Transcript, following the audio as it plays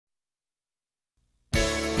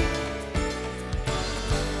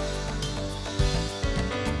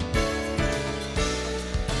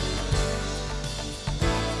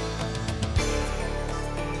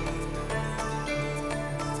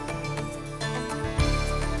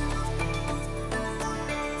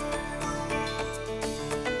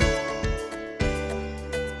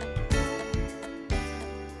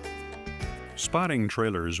Spotting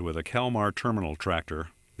trailers with a Kalmar terminal tractor,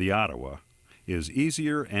 the Ottawa, is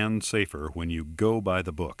easier and safer when you go by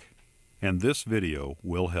the book, and this video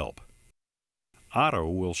will help. Otto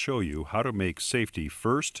will show you how to make safety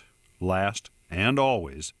first, last, and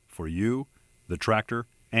always for you, the tractor,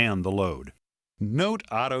 and the load. Note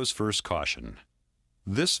Otto's first caution.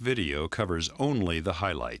 This video covers only the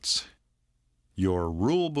highlights. Your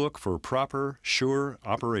rule book for proper, sure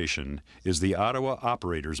operation is the Ottawa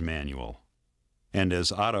Operator's Manual. And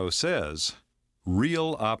as Otto says,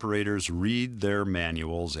 real operators read their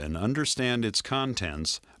manuals and understand its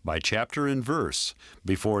contents by chapter and verse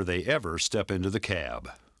before they ever step into the cab.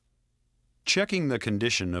 Checking the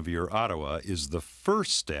condition of your Ottawa is the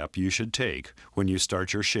first step you should take when you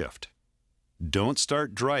start your shift. Don't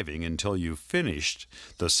start driving until you've finished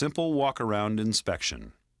the simple walk-around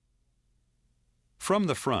inspection. From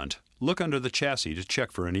the front, look under the chassis to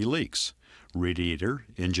check for any leaks, radiator,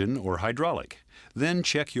 engine, or hydraulic. Then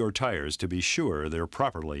check your tires to be sure they're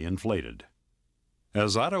properly inflated.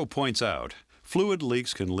 As Otto points out, fluid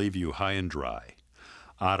leaks can leave you high and dry.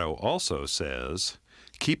 Otto also says,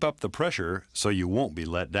 keep up the pressure so you won't be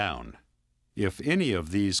let down. If any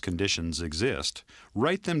of these conditions exist,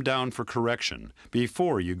 write them down for correction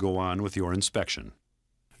before you go on with your inspection.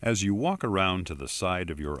 As you walk around to the side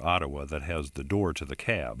of your Ottawa that has the door to the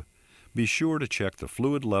cab, be sure to check the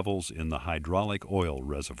fluid levels in the hydraulic oil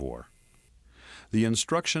reservoir. The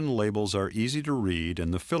instruction labels are easy to read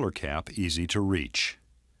and the filler cap easy to reach.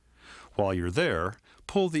 While you're there,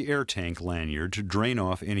 pull the air tank lanyard to drain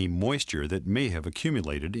off any moisture that may have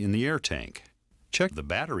accumulated in the air tank. Check the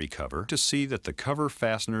battery cover to see that the cover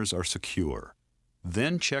fasteners are secure.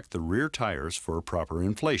 Then check the rear tires for proper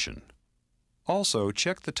inflation. Also,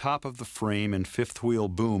 check the top of the frame and fifth wheel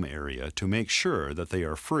boom area to make sure that they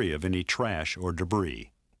are free of any trash or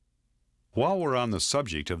debris. While we're on the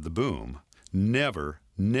subject of the boom, never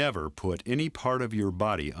put any part of your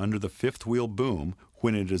body under the fifth wheel boom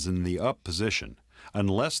when it is in the up position,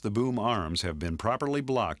 unless the boom arms have been properly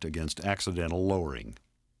blocked against accidental lowering.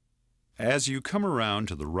 As you come around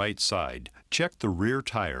to the right side, check the rear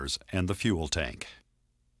tires and the fuel tank.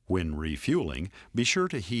 When refueling, be sure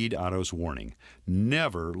to heed Otto's warning.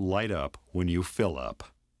 Never light up when you fill up.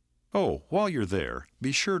 Oh, while you're there,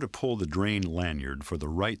 be sure to pull the drain lanyard for the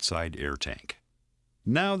right side air tank.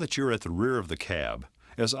 Now that you're at the rear of the cab,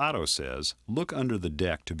 as Otto says, look under the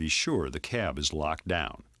deck to be sure the cab is locked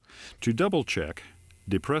down. To double check,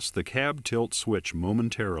 depress the cab tilt switch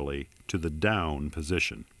momentarily to the down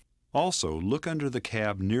position. Also, look under the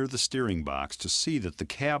cab near the steering box to see that the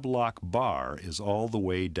cab lock bar is all the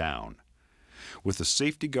way down. With the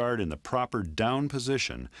safety guard in the proper down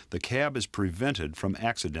position, the cab is prevented from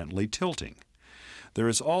accidentally tilting. There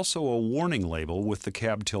is also a warning label with the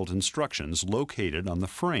cab tilt instructions located on the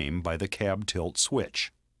frame by the cab tilt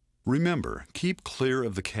switch. Remember, keep clear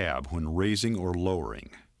of the cab when raising or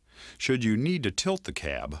lowering. Should you need to tilt the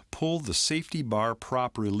cab, pull the safety bar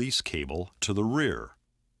prop release cable to the rear.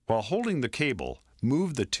 While holding the cable,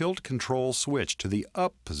 move the tilt control switch to the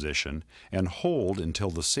up position and hold until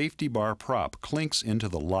the safety bar prop clinks into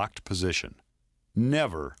the locked position.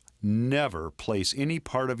 Never place any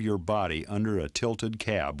part of your body under a tilted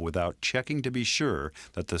cab without checking to be sure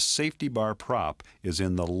that the safety bar prop is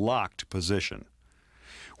in the locked position.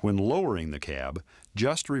 When lowering the cab,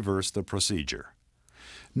 just reverse the procedure.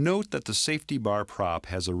 Note that the safety bar prop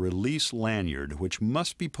has a release lanyard which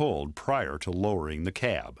must be pulled prior to lowering the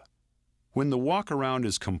cab. When the walk-around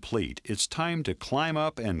is complete, it's time to climb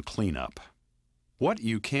up and clean up. What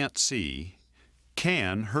you can't see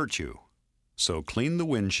can hurt you. So clean the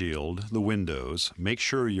windshield, the windows, make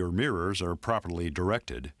sure your mirrors are properly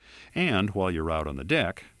directed, and while you're out on the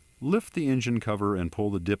deck, lift the engine cover and pull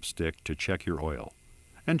the dipstick to check your oil.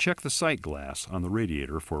 And check the sight glass on the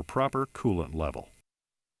radiator for proper coolant level.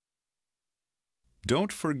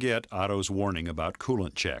 Don't forget Otto's warning about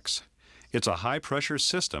coolant checks. It's a high-pressure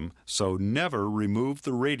system, so never remove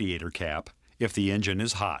the radiator cap if the engine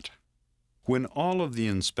is hot. When all of the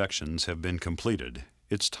inspections have been completed,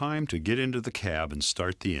 it's time to get into the cab and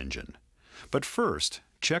start the engine. But first,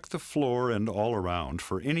 check the floor and all around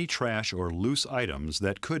for any trash or loose items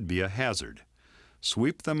that could be a hazard.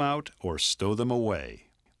 Sweep them out or stow them away.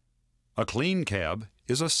 A clean cab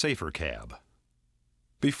is a safer cab.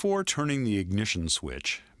 Before turning the ignition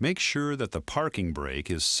switch, make sure that the parking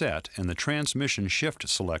brake is set and the transmission shift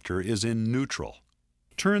selector is in neutral.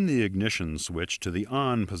 Turn the ignition switch to the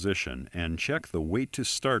on position and check the wait to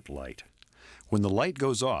start light. When the light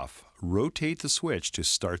goes off, rotate the switch to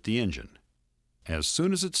start the engine. As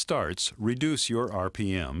soon as it starts, reduce your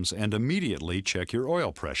RPMs and immediately check your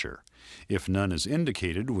oil pressure. If none is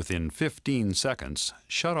indicated within 15 seconds,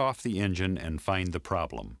 shut off the engine and find the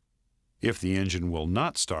problem. If the engine will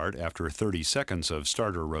not start after 30 seconds of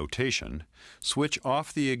starter rotation, switch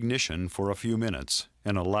off the ignition for a few minutes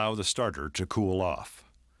and allow the starter to cool off.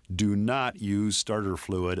 Do not use starter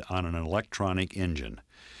fluid on an electronic engine.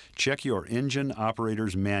 Check your engine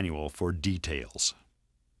operator's manual for details.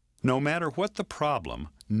 No matter what the problem,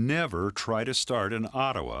 never try to start an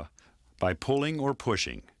Ottawa by pulling or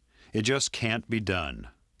pushing. It just can't be done.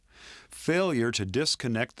 Failure to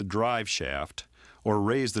disconnect the drive shaft or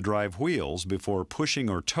raise the drive wheels before pushing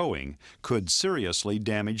or towing could seriously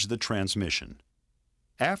damage the transmission.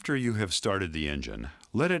 After you have started the engine,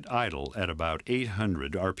 let it idle at about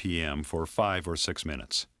 800 RPM for 5 or 6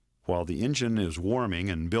 minutes. While the engine is warming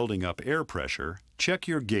and building up air pressure, check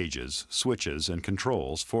your gauges, switches, and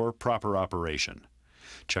controls for proper operation.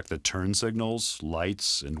 Check the turn signals,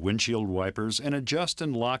 lights, and windshield wipers and adjust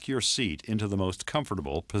and lock your seat into the most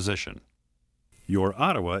comfortable position. Your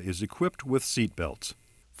Ottawa is equipped with seat belts.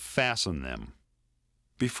 Fasten them.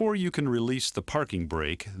 Before you can release the parking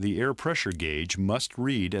brake, the air pressure gauge must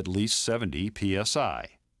read at least 70 psi.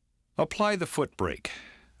 Apply the foot brake.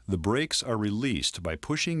 The brakes are released by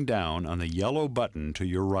pushing down on the yellow button to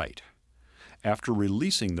your right. After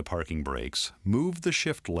releasing the parking brakes, move the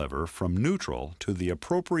shift lever from neutral to the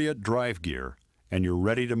appropriate drive gear, and you're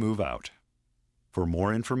ready to move out. For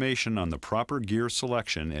more information on the proper gear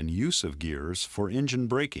selection and use of gears for engine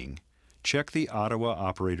braking, check the Ottawa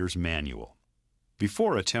Operator's Manual.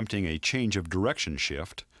 Before attempting a change of direction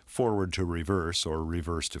shift, forward to reverse or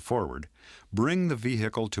reverse to forward, bring the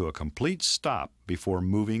vehicle to a complete stop before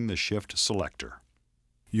moving the shift selector.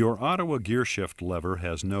 Your Ottawa gear shift lever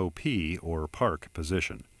has no P or park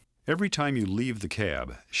position. Every time you leave the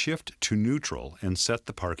cab, shift to neutral and set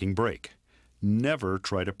the parking brake. Never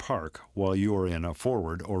try to park while you are in a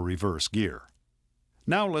forward or reverse gear.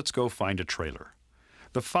 Now let's go find a trailer.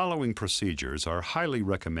 The following procedures are highly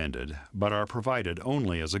recommended but are provided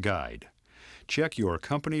only as a guide. Check your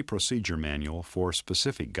company procedure manual for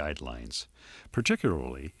specific guidelines,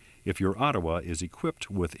 particularly if your Ottawa is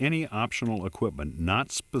equipped with any optional equipment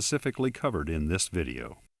not specifically covered in this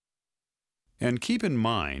video. And keep in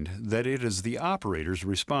mind that it is the operator's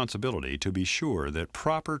responsibility to be sure that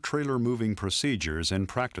proper trailer moving procedures and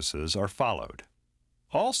practices are followed.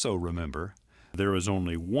 Also remember, there is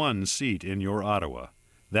only one seat in your Ottawa.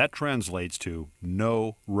 That translates to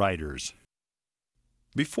no riders.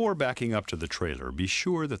 Before backing up to the trailer, be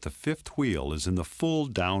sure that the fifth wheel is in the full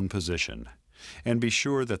down position, and be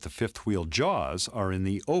sure that the fifth wheel jaws are in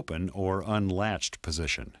the open or unlatched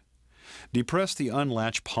position. Depress the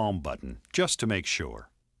unlatch palm button just to make sure.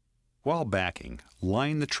 While backing,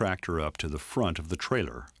 line the tractor up to the front of the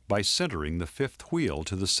trailer by centering the fifth wheel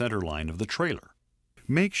to the center line of the trailer.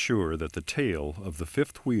 Make sure that the tail of the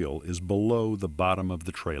fifth wheel is below the bottom of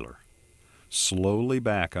the trailer. Slowly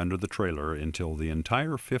back under the trailer until the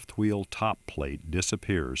entire fifth wheel top plate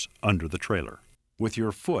disappears under the trailer. With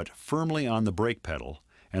your foot firmly on the brake pedal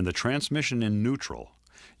and the transmission in neutral,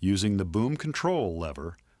 using the boom control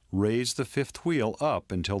lever, raise the fifth wheel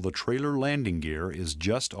up until the trailer landing gear is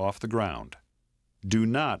just off the ground. Do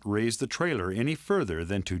not raise the trailer any further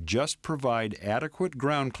than to just provide adequate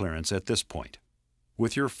ground clearance at this point.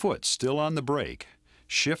 With your foot still on the brake,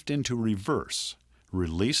 shift into reverse.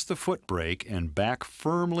 Release the foot brake and back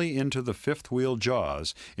firmly into the fifth wheel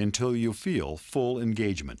jaws until you feel full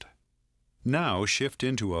engagement. Now shift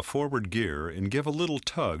into a forward gear and give a little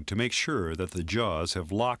tug to make sure that the jaws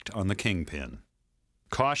have locked on the kingpin.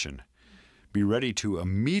 Caution! Be ready to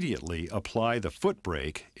immediately apply the foot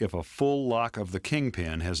brake if a full lock of the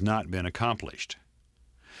kingpin has not been accomplished.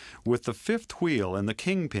 With the fifth wheel and the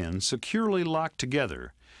kingpin securely locked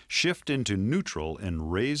together, shift into neutral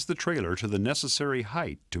and raise the trailer to the necessary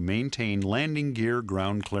height to maintain landing gear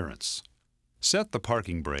ground clearance. Set the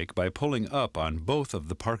parking brake by pulling up on both of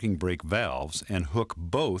the parking brake valves and hook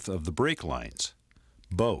both of the brake lines.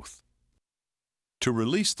 Both. To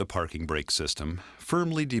release the parking brake system,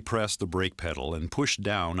 firmly depress the brake pedal and push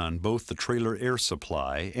down on both the trailer air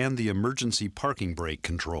supply and the emergency parking brake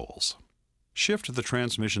controls. Shift the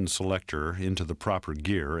transmission selector into the proper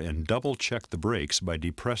gear and double-check the brakes by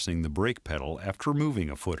depressing the brake pedal after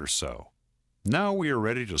moving a foot or so. Now we are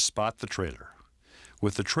ready to spot the trailer.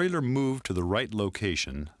 With the trailer moved to the right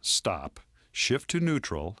location, stop, shift to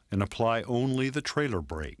neutral, and apply only the trailer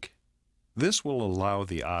brake. This will allow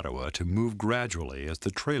the Ottawa to move gradually as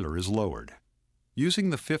the trailer is lowered. Using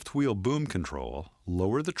the fifth wheel boom control,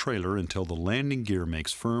 lower the trailer until the landing gear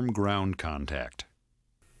makes firm ground contact.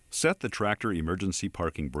 Set the tractor emergency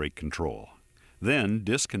parking brake control. Then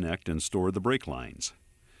disconnect and store the brake lines.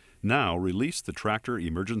 Now release the tractor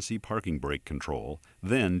emergency parking brake control,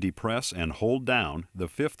 then depress and hold down the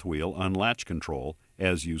fifth wheel unlatch control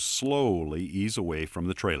as you slowly ease away from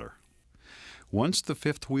the trailer. Once the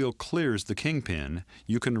fifth wheel clears the kingpin,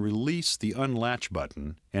 you can release the unlatch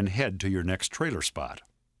button and head to your next trailer spot.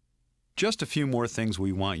 Just a few more things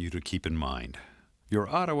we want you to keep in mind. Your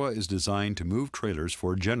Ottawa is designed to move trailers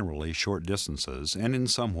for generally short distances and in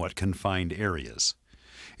somewhat confined areas.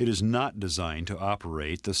 It is not designed to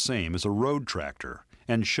operate the same as a road tractor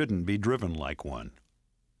and shouldn't be driven like one.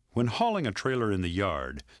 When hauling a trailer in the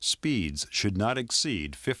yard, speeds should not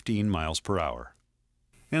exceed 15 miles per hour.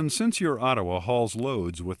 And since your Ottawa hauls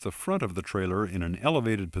loads with the front of the trailer in an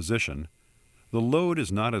elevated position, the load is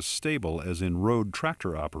not as stable as in road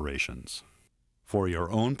tractor operations. For your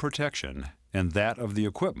own protection and that of the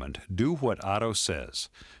equipment, do what Otto says.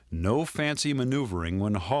 No fancy maneuvering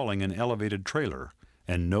when hauling an elevated trailer,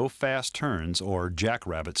 and no fast turns or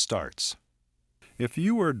jackrabbit starts. If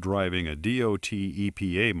you are driving a DOT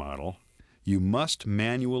EPA model, you must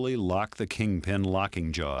manually lock the kingpin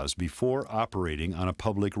locking jaws before operating on a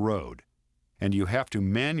public road, and you have to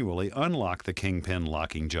manually unlock the kingpin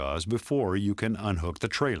locking jaws before you can unhook the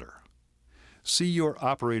trailer. See your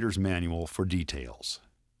operator's manual for details.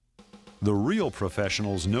 The real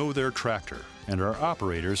professionals know their tractor and are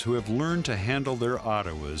operators who have learned to handle their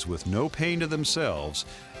Ottawas with no pain to themselves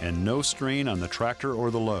and no strain on the tractor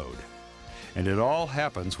or the load. And it all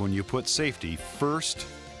happens when you put safety first,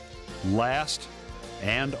 last,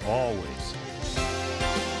 and always.